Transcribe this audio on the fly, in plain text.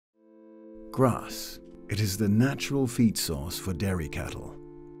Grass. It is the natural feed source for dairy cattle.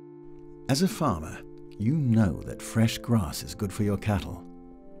 As a farmer, you know that fresh grass is good for your cattle.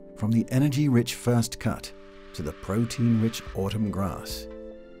 From the energy-rich first cut to the protein-rich autumn grass.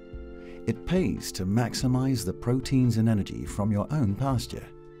 It pays to maximize the proteins and energy from your own pasture.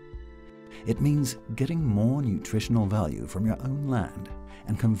 It means getting more nutritional value from your own land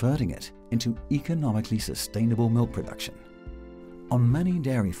and converting it into economically sustainable milk production. On many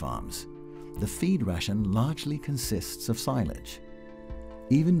dairy farms, the feed ration largely consists of silage,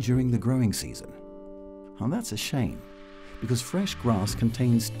 even during the growing season. And that's a shame, because fresh grass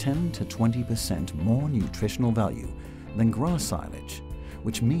contains 10 to 20% more nutritional value than grass silage,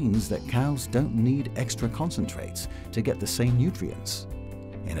 which means that cows don't need extra concentrates to get the same nutrients.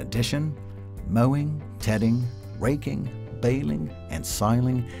 In addition, mowing, tedding, raking, baling,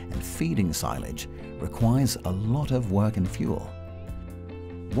 ensiling, and feeding silage requires a lot of work and fuel.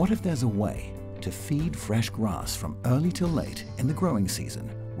 What if there's a way to feed fresh grass from early till late in the growing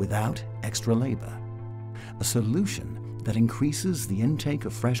season without extra labor? A solution that increases the intake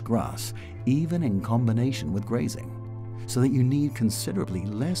of fresh grass even in combination with grazing, so that you need considerably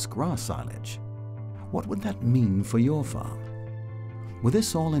less grass silage. What would that mean for your farm? With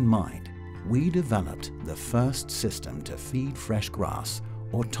this all in mind, we developed the first system to feed fresh grass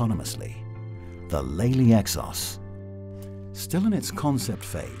autonomously, the Lely Exos. Still in its concept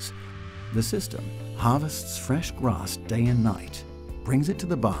phase, the system harvests fresh grass day and night, brings it to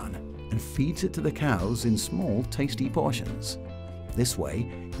the barn, and feeds it to the cows in small, tasty portions. This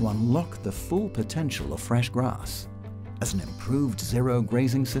way, you unlock the full potential of fresh grass as an improved zero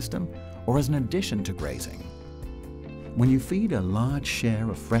grazing system or as an addition to grazing. When you feed a large share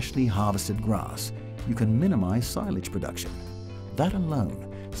of freshly harvested grass, you can minimize silage production. That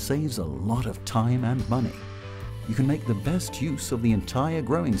alone saves a lot of time and money. You can make the best use of the entire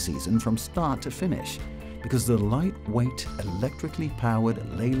growing season from start to finish, because the lightweight, electrically powered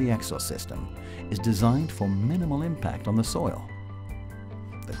Lely Exos system is designed for minimal impact on the soil.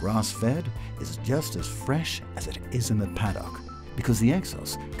 The grass-fed is just as fresh as it is in the paddock, because the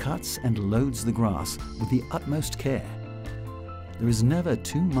Exos cuts and loads the grass with the utmost care. There is never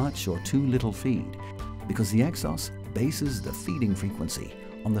too much or too little feed, because the Exos bases the feeding frequency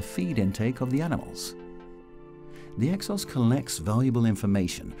on the feed intake of the animals. The Exos collects valuable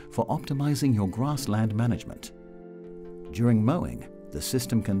information for optimizing your grassland management. During mowing, the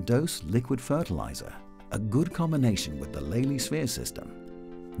system can dose liquid fertilizer, a good combination with the Lely Sphere system.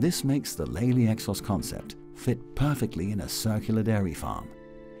 This makes the Lely Exos concept fit perfectly in a circular dairy farm.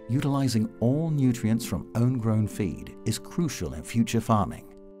 Utilizing all nutrients from own-grown feed is crucial in future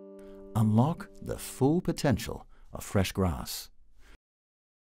farming. Unlock the full potential of fresh grass.